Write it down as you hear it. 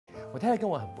我太太跟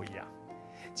我很不一样。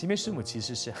姐妹师母其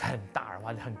实是很大而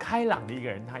化、很开朗的一个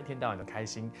人，她一天到晚都开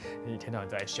心，一天到晚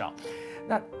都在笑。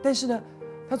但是呢，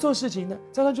她做事情呢，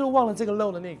常常就忘了这个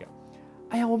漏了那个。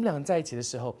哎呀，我们两个在一起的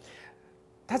时候，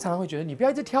她常常会觉得你不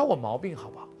要一直挑我毛病，好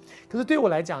不好？可是对我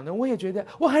来讲呢，我也觉得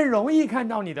我很容易看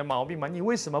到你的毛病嘛，你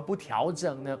为什么不调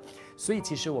整呢？所以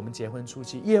其实我们结婚初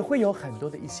期也会有很多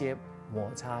的一些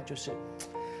摩擦，就是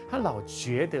她老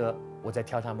觉得我在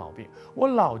挑她毛病，我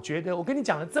老觉得我跟你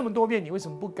讲了这么多遍，你为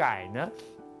什么不改呢？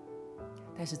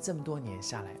但是这么多年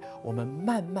下来，我们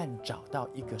慢慢找到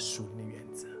一个属灵的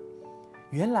原则。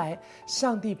原来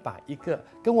上帝把一个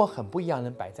跟我很不一样的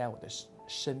人摆在我的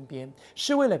身边，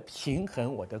是为了平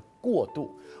衡我的过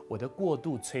度，我的过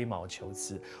度吹毛求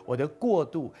疵，我的过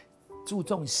度注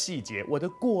重细节，我的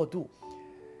过度。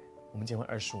我们结婚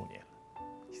25年了，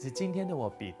其实今天的我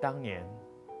比当年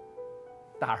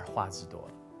大而化之多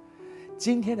了。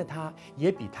今天的他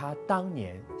也比他当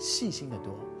年细心的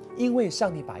多。因为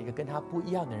上帝把一个跟他不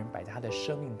一样的人摆在他的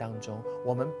生命当中，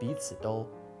我们彼此都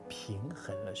平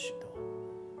衡了许多。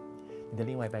你的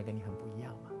另外一半跟你很不一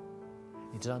样吗？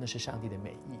你知道那是上帝的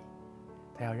美意，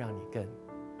他要让你更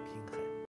平衡。